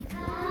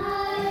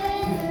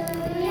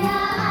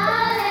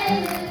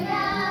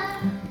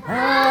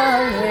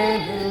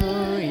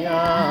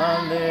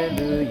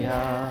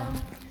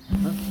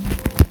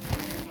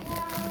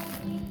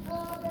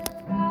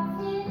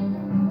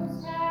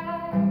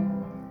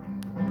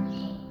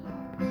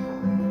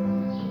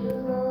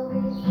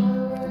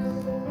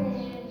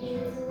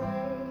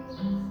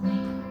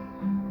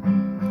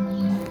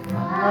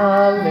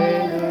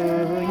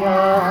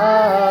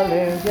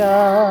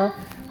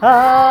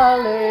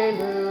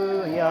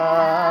Hallelujah,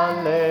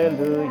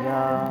 hallelujah.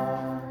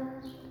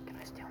 Can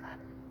I steal that?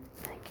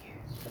 Thank you.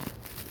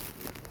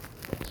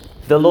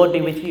 The Lord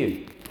be with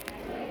you.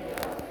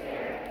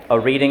 A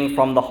reading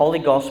from the Holy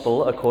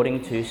Gospel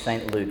according to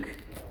St. Luke.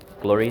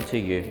 Glory to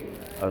you,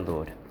 O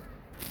Lord.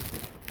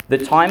 The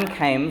time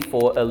came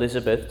for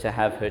Elizabeth to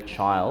have her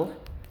child,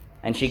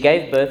 and she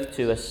gave birth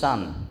to a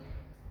son.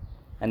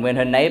 And when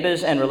her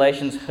neighbours and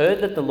relations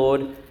heard that the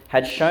Lord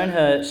had shown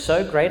her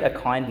so great a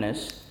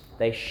kindness,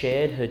 they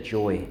shared her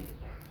joy.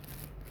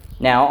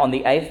 Now, on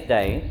the 8th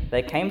day,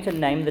 they came to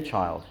name the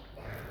child.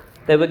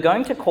 They were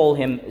going to call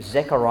him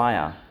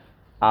Zechariah,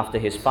 after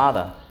his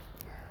father.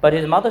 But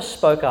his mother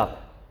spoke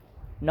up.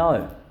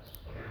 No.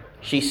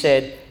 She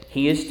said,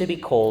 he is to be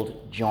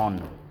called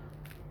John.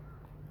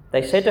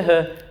 They said to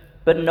her,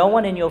 but no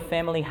one in your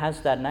family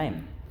has that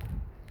name,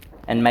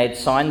 and made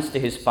signs to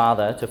his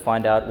father to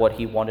find out what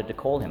he wanted to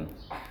call him.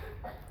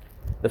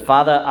 The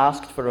father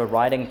asked for a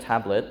writing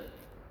tablet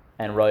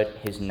and wrote,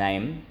 his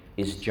name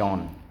is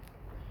John.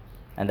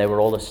 And they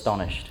were all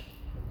astonished.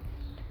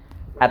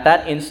 At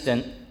that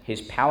instant,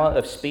 his power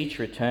of speech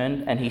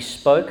returned, and he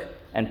spoke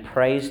and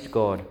praised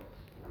God.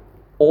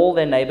 All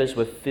their neighbours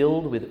were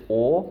filled with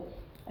awe,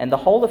 and the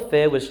whole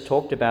affair was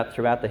talked about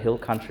throughout the hill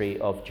country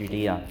of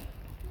Judea.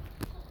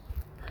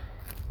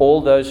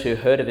 All those who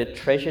heard of it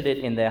treasured it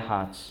in their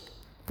hearts.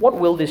 What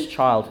will this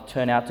child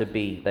turn out to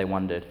be, they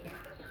wondered.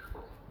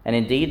 And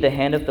indeed the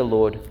hand of the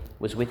Lord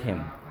was with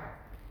him.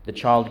 The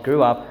child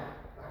grew up,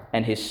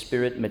 and his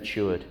spirit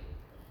matured.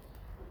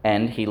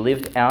 And he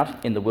lived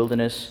out in the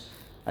wilderness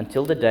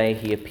until the day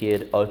he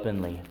appeared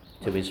openly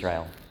to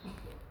Israel.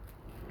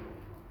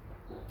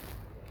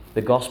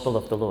 The Gospel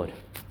of the Lord.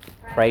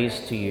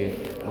 Praise to you,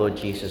 Lord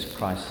Jesus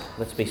Christ.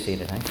 Let's be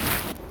seated, eh?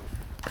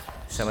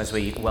 So as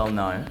we well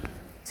know,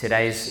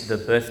 today's the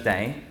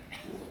birthday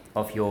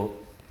of your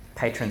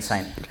patron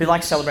saint. Who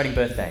likes celebrating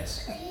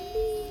birthdays?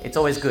 It's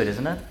always good,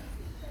 isn't it?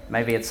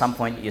 Maybe at some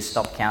point you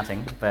stop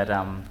counting, but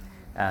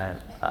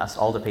us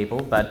older people.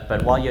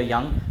 But while you're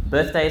young,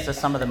 birthdays are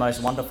some of the most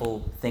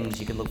wonderful things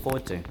you can look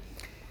forward to.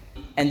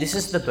 And this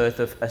is the birth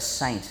of a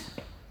saint.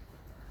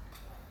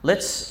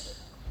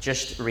 Let's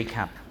just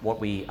recap what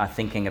we are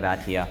thinking about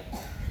here.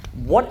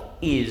 What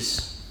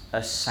is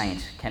a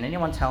saint? Can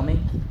anyone tell me?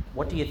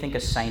 What do you think a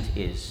saint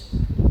is?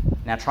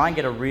 Now try and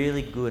get a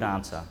really good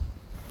answer.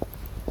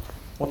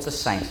 What's a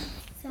saint?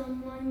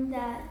 Someone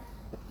that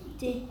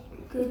did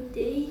good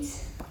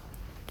deeds.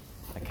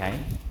 Okay.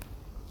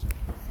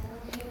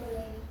 Someone who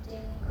believed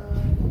in God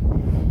and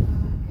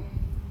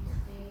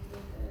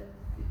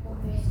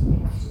made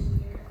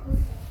miracles.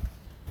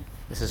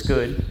 This is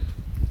good.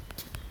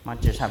 Might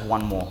just have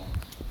one more.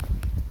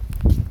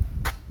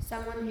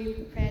 Someone who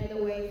prepared the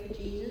way for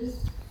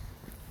Jesus.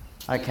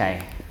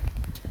 Okay.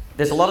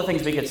 There's a lot of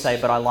things we could say,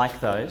 but I like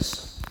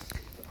those.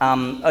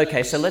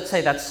 Okay, so let's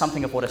say that's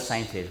something of what a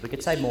saint is. We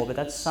could say more, but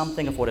that's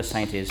something of what a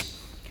saint is.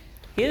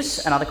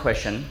 Here's another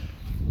question.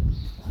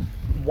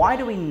 Why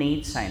do we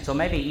need saints? Or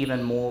maybe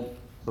even more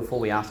before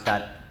we ask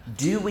that,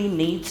 do we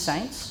need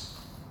saints?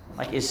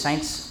 Like, is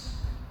saints...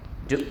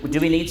 Do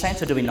we need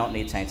saints or do we not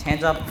need saints?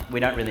 Hands up, we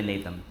don't really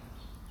need them.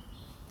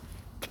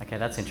 Okay,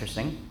 that's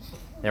interesting.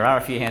 There are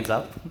a few hands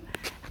up.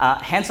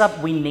 Hands up,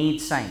 we need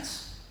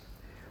saints.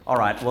 All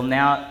right, well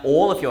now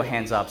all of your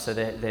hands up, so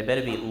there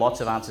better be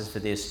lots of answers for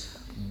this.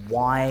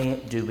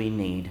 Why do we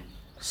need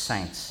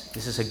saints?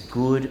 This is a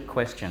good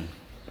question.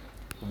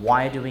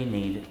 Why do we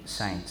need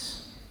saints?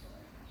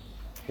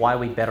 Why are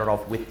we better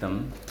off with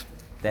them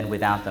than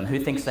without them? Who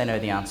thinks they know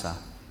the answer?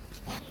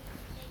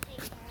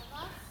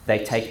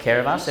 They take care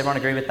of us. Everyone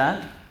agree with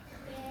that?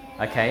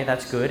 Okay,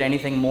 that's good.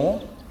 Anything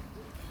more?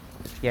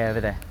 Yeah, over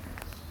there.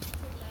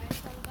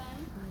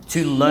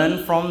 To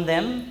learn from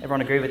them.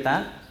 Everyone agree with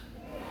that?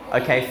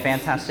 Okay,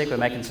 fantastic. We're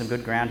making some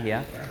good ground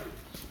here.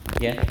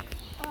 Yeah?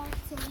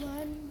 To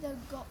learn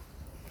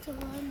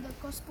the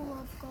gospel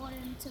of God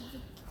and to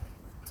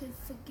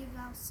forgive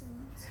our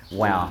sins.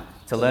 Wow.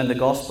 To learn the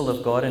gospel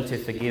of God and to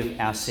forgive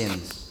our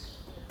sins.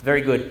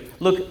 Very good.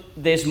 Look,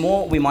 there's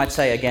more we might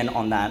say again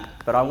on that,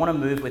 but I want to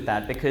move with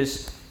that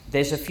because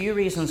there's a few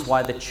reasons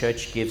why the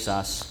church gives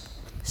us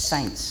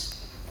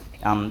saints.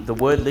 The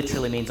word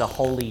literally means a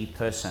holy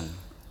person.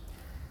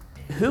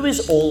 Who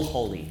is all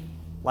holy?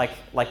 Like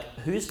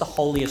who's the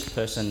holiest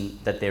person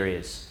that there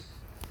is?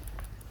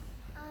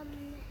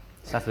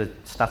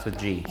 Starts with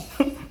G.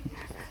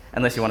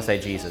 Unless you want to say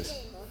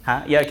Jesus.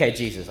 Huh? Yeah, okay,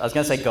 Jesus. I was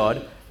going to say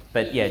God,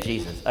 but yeah,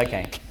 Jesus.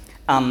 Okay.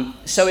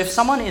 So if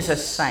someone is a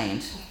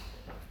saint,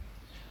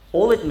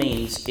 all it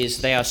means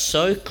is they are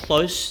so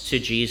close to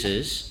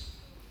Jesus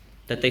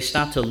that they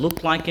start to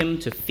look like him,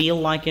 to feel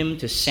like him,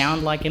 to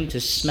sound like him,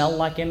 to smell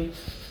like him.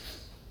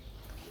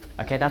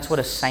 Okay, that's what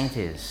a saint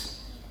is.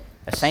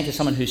 A saint is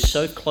someone who's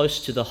so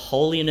close to the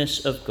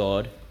holiness of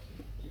God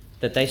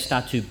that they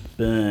start to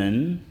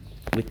burn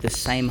with the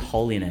same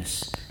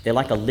holiness. They're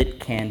like a lit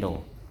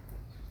candle.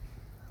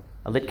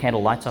 A lit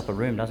candle lights up a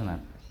room, doesn't it?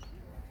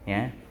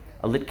 Yeah?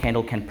 A lit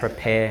candle can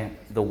prepare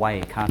the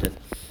way, can't it?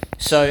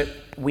 So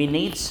we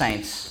need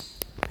saints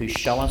who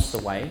show us the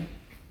way.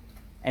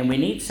 And we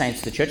need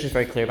saints, the church is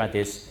very clear about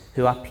this,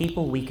 who are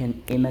people we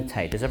can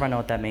imitate. Does everyone know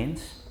what that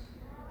means?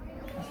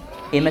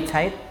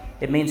 Imitate?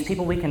 It means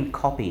people we can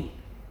copy.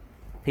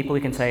 People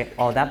we can say,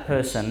 oh, that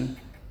person,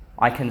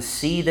 I can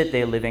see that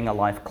they're living a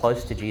life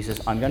close to Jesus.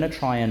 I'm going to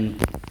try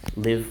and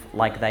live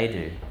like they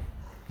do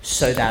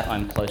so that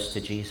I'm close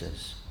to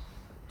Jesus,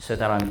 so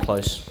that I'm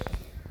close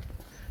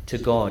to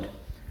God.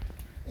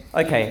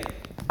 Okay,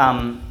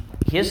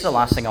 here's the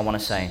last thing I want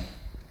to say,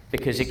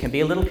 because it can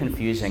be a little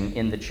confusing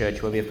in the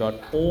church where we've got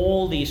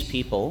all these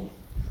people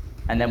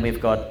and then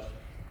we've got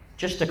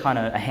just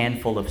a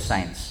handful of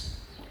saints.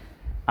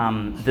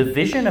 The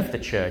vision of the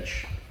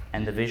church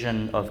and the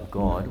vision of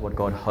God, what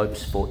God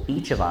hopes for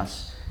each of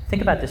us,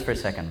 think about this for a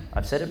second.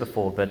 I've said it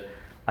before, but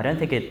I don't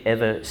think it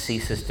ever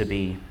ceases to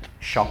be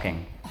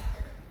shocking.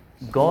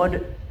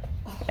 God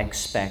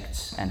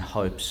expects and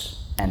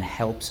hopes and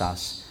helps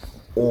us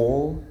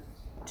all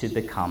to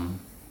become,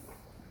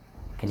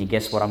 can you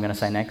guess what I'm going to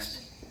say next?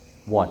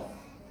 What?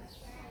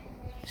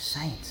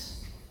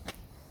 Saints.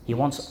 He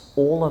wants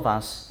all of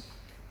us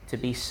to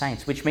be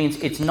saints, which means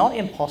it's not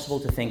impossible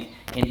to think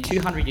in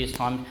 200 years'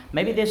 time,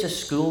 maybe there's a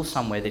school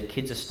somewhere that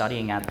kids are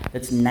studying at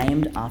that's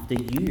named after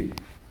you.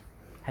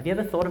 Have you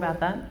ever thought about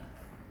that?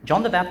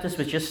 John the Baptist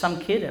was just some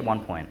kid at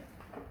one point.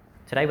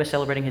 Today we're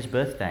celebrating his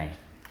birthday.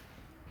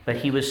 But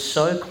he was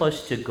so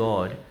close to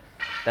God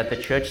that the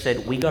church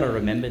said, we got to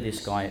remember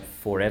this guy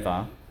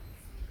forever.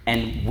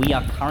 And we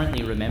are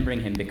currently remembering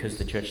him because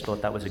the church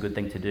thought that was a good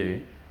thing to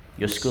do.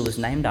 Your school is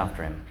named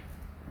after him.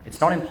 It's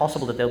not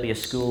impossible that there'll be a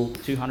school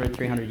 200,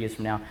 300 years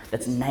from now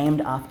that's named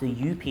after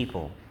you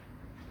people.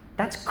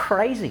 That's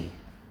crazy.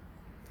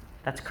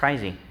 That's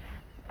crazy.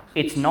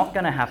 It's not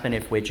going to happen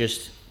if we're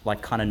just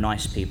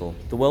nice people.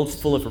 The world's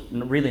full of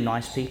really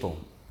nice people.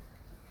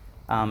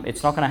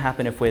 It's not going to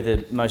happen if we're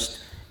the most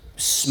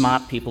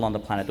smart people on the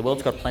planet. The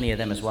world's got plenty of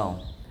them as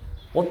well.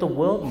 What the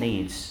world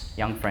needs,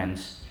 young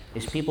friends,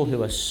 is people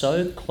who are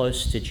so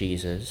close to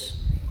Jesus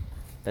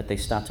that they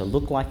start to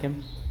look like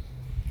him,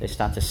 they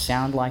start to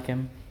sound like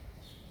him,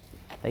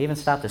 they even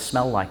start to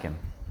smell like him.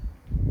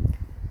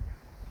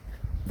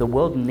 The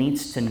world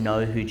needs to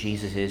know who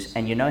Jesus is,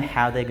 and you know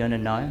how they're going to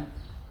know?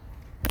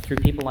 Through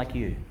people like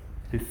you,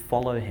 who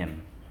follow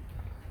him,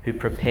 who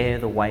prepare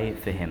the way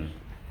for him.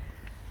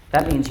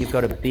 That means you've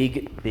got a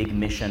big, big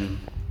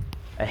mission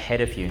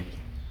ahead of you.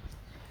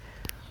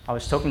 I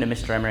was talking to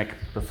Mr. Emmerich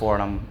before,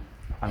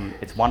 and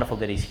it's wonderful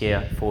that he's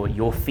here for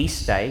your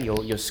feast day,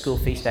 your school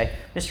feast day.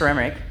 Mr.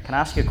 Emmerich, can I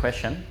ask you a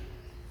question?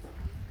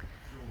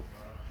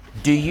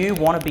 Do you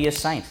want to be a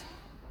saint?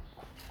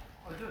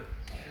 I do,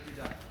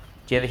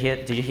 every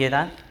day. Did you hear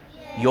that?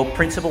 Yeah. Your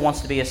principal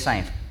wants to be a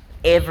saint.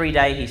 Every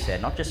day, he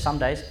said. Not just some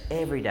days,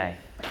 every day.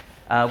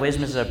 Where's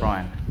Mrs.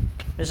 O'Brien?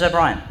 Mrs.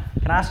 O'Brien,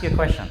 can I ask you a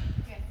question?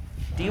 Yes.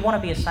 Do you want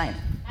to be a saint?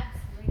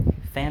 Absolutely.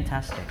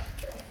 Fantastic.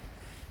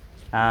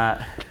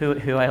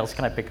 Who else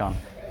can I pick on?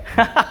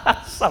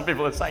 Some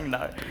people are saying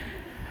no.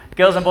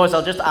 Girls and boys,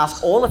 I'll just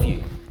ask all of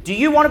you. Do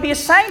you want to be a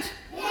saint?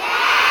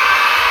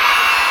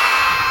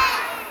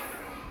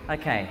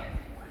 Okay,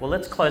 well,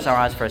 let's close our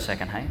eyes for a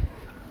second, hey?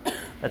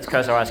 Let's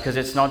close our eyes, because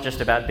it's not just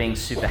about being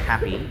super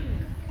happy.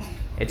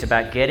 It's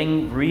about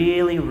getting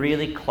really,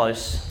 really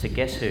close to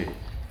guess who?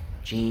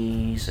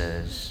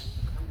 Jesus.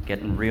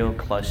 Getting real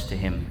close to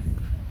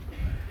him.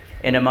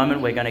 In a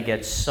moment, we're going to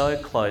get so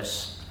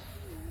close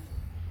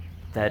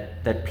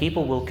that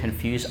people will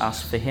confuse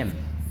us for him.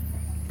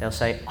 They'll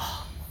say,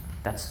 oh,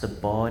 that's the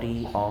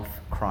body of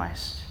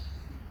Christ.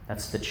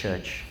 That's the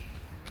church.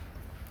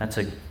 That's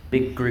a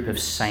big group of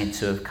saints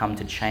who have come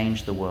to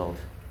change the world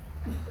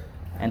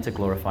and to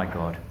glorify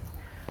God.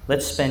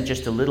 Let's spend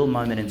just a little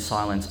moment in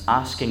silence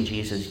asking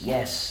Jesus,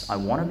 yes, I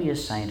want to be a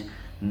saint.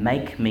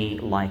 Make me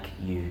like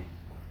you.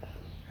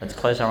 Let's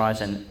close our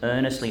eyes and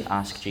earnestly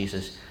ask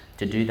Jesus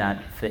to do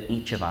that for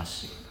each of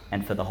us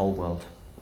and for the whole world.